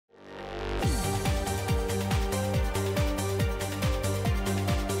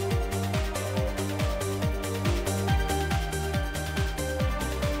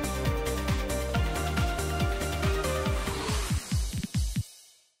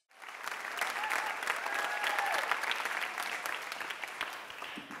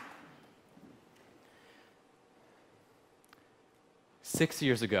6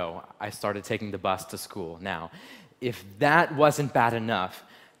 years ago, I started taking the bus to school. Now, if that wasn't bad enough,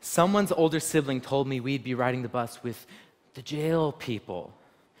 someone's older sibling told me we'd be riding the bus with the jail people.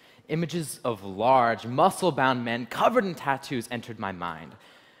 Images of large, muscle-bound men covered in tattoos entered my mind.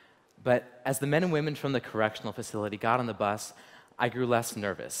 But as the men and women from the correctional facility got on the bus, I grew less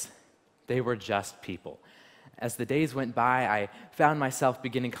nervous. They were just people. As the days went by, I found myself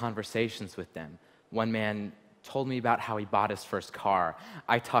beginning conversations with them. One man told me about how he bought his first car.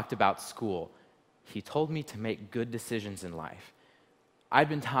 I talked about school. He told me to make good decisions in life. I'd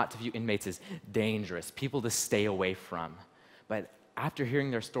been taught to view inmates as dangerous, people to stay away from. But after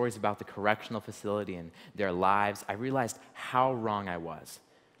hearing their stories about the correctional facility and their lives, I realized how wrong I was.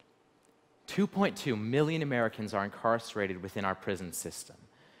 2.2 million Americans are incarcerated within our prison system.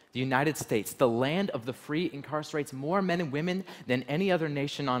 The United States, the land of the free, incarcerates more men and women than any other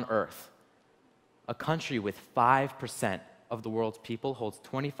nation on earth. A country with 5% of the world's people holds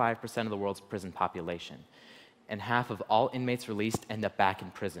 25% of the world's prison population, and half of all inmates released end up back in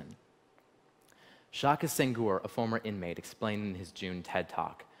prison. Schack, a former inmate, explained in his June TED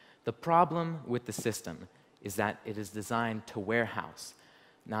Talk, the problem with the system is that it is designed to warehouse,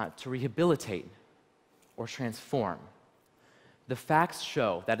 not to rehabilitate or transform. The facts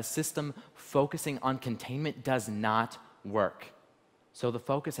show that a system focusing on containment does not work. So the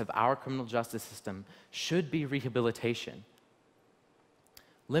focus of our criminal justice system should be rehabilitation.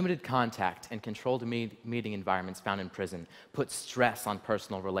 Limited contact and controlled meeting environments found in prison put stress on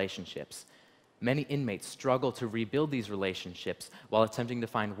personal relationships. Many inmates struggle to rebuild these relationships while attempting to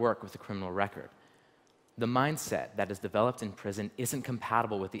find work with a criminal record. The mindset that is developed in prison isn't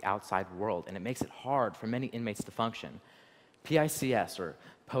compatible with the outside world, and it makes it hard for many inmates to function. PICS, or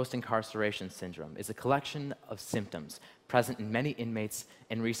post-incarceration syndrome, is a collection of symptoms present in many inmates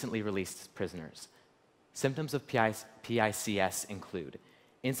and recently released prisoners. Symptoms of PICS include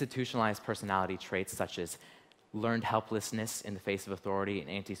institutionalized personality traits such as learned helplessness in the face of authority and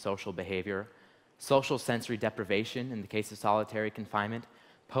antisocial behavior, social sensory deprivation in the case of solitary confinement,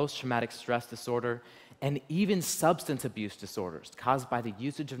 post-traumatic stress disorder, and even substance abuse disorders caused by the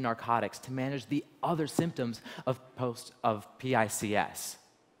usage of narcotics to manage the other symptoms of PICS.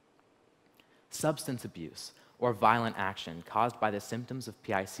 Substance abuse or violent action caused by the symptoms of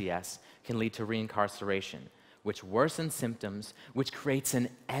PICS can lead to reincarceration, which worsens symptoms, which creates an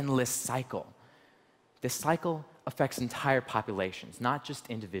endless cycle. This cycle affects entire populations, not just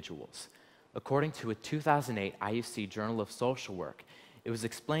individuals. According to a 2008 IUC Journal of Social Work, it was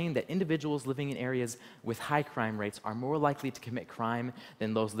explained that individuals living in areas with high crime rates are more likely to commit crime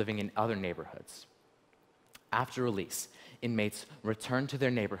than those living in other neighborhoods. After release, inmates return to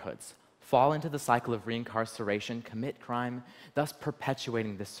their neighborhoods, fall into the cycle of reincarceration, commit crime, thus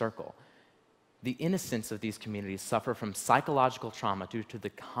perpetuating this circle. The innocents of these communities suffer from psychological trauma due to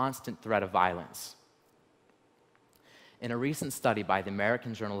the constant threat of violence. In a recent study by the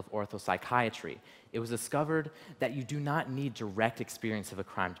American Journal of Orthopsychiatry, it was discovered that you do not need direct experience of a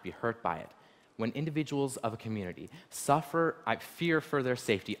crime to be hurt by it. When individuals of a community suffer fear for their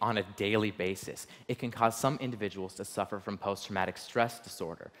safety on a daily basis, it can cause some individuals to suffer from post-traumatic stress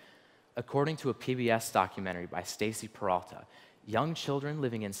disorder. According to a PBS documentary by Stacy Peralta, young children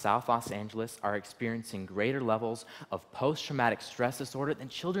living in South Los Angeles are experiencing greater levels of post-traumatic stress disorder than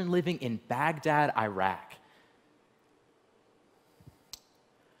children living in Baghdad, Iraq.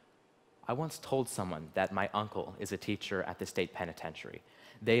 I once told someone that my uncle is a teacher at the state penitentiary.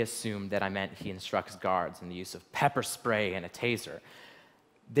 They assumed that I meant he instructs guards in the use of pepper spray and a taser.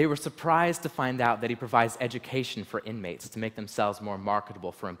 They were surprised to find out that he provides education for inmates to make themselves more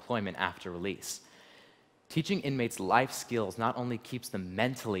marketable for employment after release. Teaching inmates life skills not only keeps them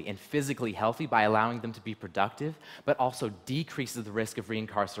mentally and physically healthy by allowing them to be productive, but also decreases the risk of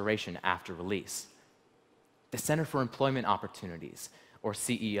reincarceration after release. The Center for Employment Opportunities, or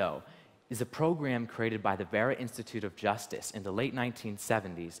CEO, is a program created by the Vera Institute of Justice in the late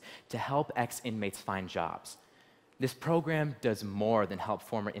 1970s to help ex-inmates find jobs. This program does more than help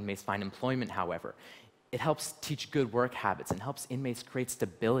former inmates find employment, however. It helps teach good work habits and helps inmates create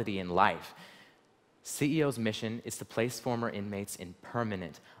stability in life. CEO's mission is to place former inmates in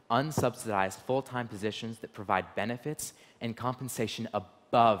permanent, unsubsidized full-time positions that provide benefits and compensation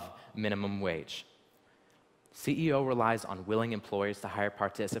above minimum wage. CEO relies on willing employers to hire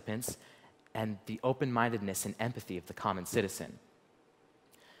participants and the open-mindedness and empathy of the common citizen.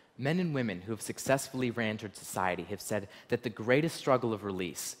 Men and women who have successfully re-entered society have said that the greatest struggle of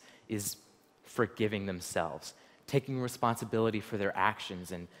release is forgiving themselves, taking responsibility for their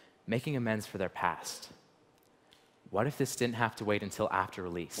actions, and making amends for their past. What if this didn't have to wait until after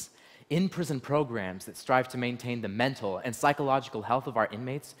release? In-prison programs that strive to maintain the mental and psychological health of our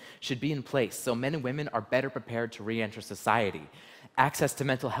inmates should be in place so men and women are better prepared to re-enter society. Access to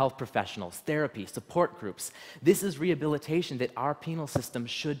mental health professionals, therapy, support groups. This is rehabilitation that our penal system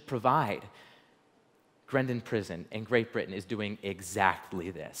should provide. Grendon Prison in Great Britain is doing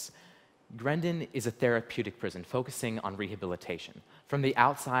exactly this. Grendon is a therapeutic prison focusing on rehabilitation. From the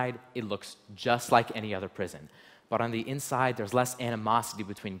outside, it looks just like any other prison. But on the inside, there's less animosity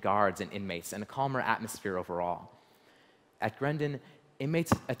between guards and inmates and a calmer atmosphere overall. At Grendon,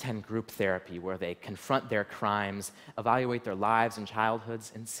 inmates attend group therapy where they confront their crimes, evaluate their lives and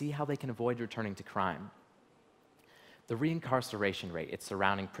childhoods, and see how they can avoid returning to crime. The reincarceration rate at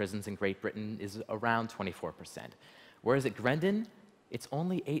surrounding prisons in Great Britain is around 24%, whereas at Grendon, it's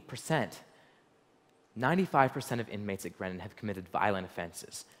only 8%. 95% of inmates at Grendon have committed violent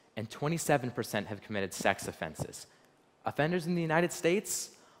offenses, and 27% have committed sex offenses. Offenders in the United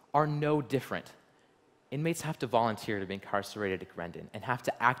States are no different. Inmates have to volunteer to be incarcerated at Grendon and have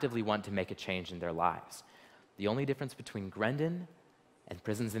to actively want to make a change in their lives. The only difference between Grendon and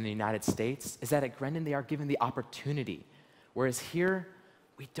prisons in the United States is that at Grendon they are given the opportunity, whereas here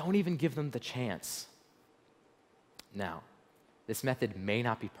we don't even give them the chance. Now, this method may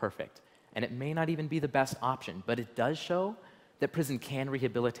not be perfect, and it may not even be the best option, but it does show that prison can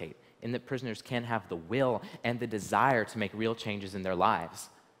rehabilitate and that prisoners can have the will and the desire to make real changes in their lives.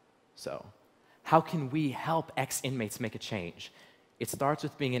 So, how can we help ex-inmates make a change? It starts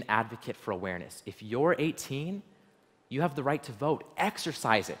with being an advocate for awareness. If you're 18, you have the right to vote.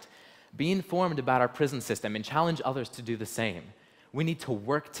 Exercise it. Be informed about our prison system and challenge others to do the same. We need to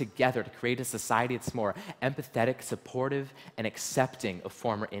work together to create a society that's more empathetic, supportive, and accepting of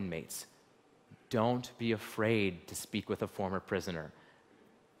former inmates. Don't be afraid to speak with a former prisoner.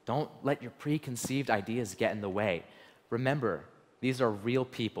 Don't let your preconceived ideas get in the way. Remember, these are real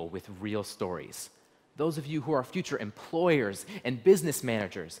people with real stories. Those of you who are future employers and business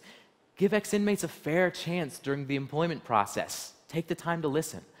managers, give ex-inmates a fair chance during the employment process. Take the time to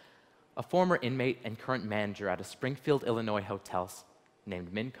listen. A former inmate and current manager at a Springfield, Illinois hotel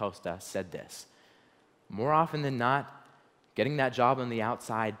named Min Costa said this: "More often than not, getting that job on the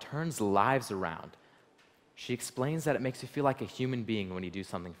outside turns lives around." She explains that it makes you feel like a human being when you do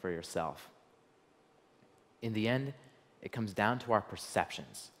something for yourself. In the end, it comes down to our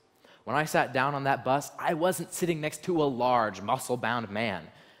perceptions. When I sat down on that bus, I wasn't sitting next to a large, muscle-bound man.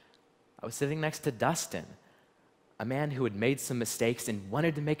 I was sitting next to Dustin, a man who had made some mistakes and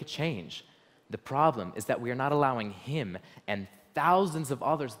wanted to make a change. The problem is that we are not allowing him and thousands of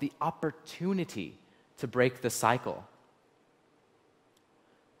others the opportunity to break the cycle.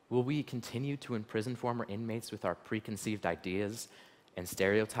 Will we continue to imprison former inmates with our preconceived ideas and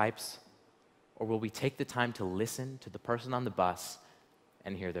stereotypes? Or will we take the time to listen to the person on the bus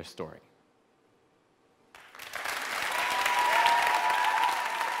and hear their story?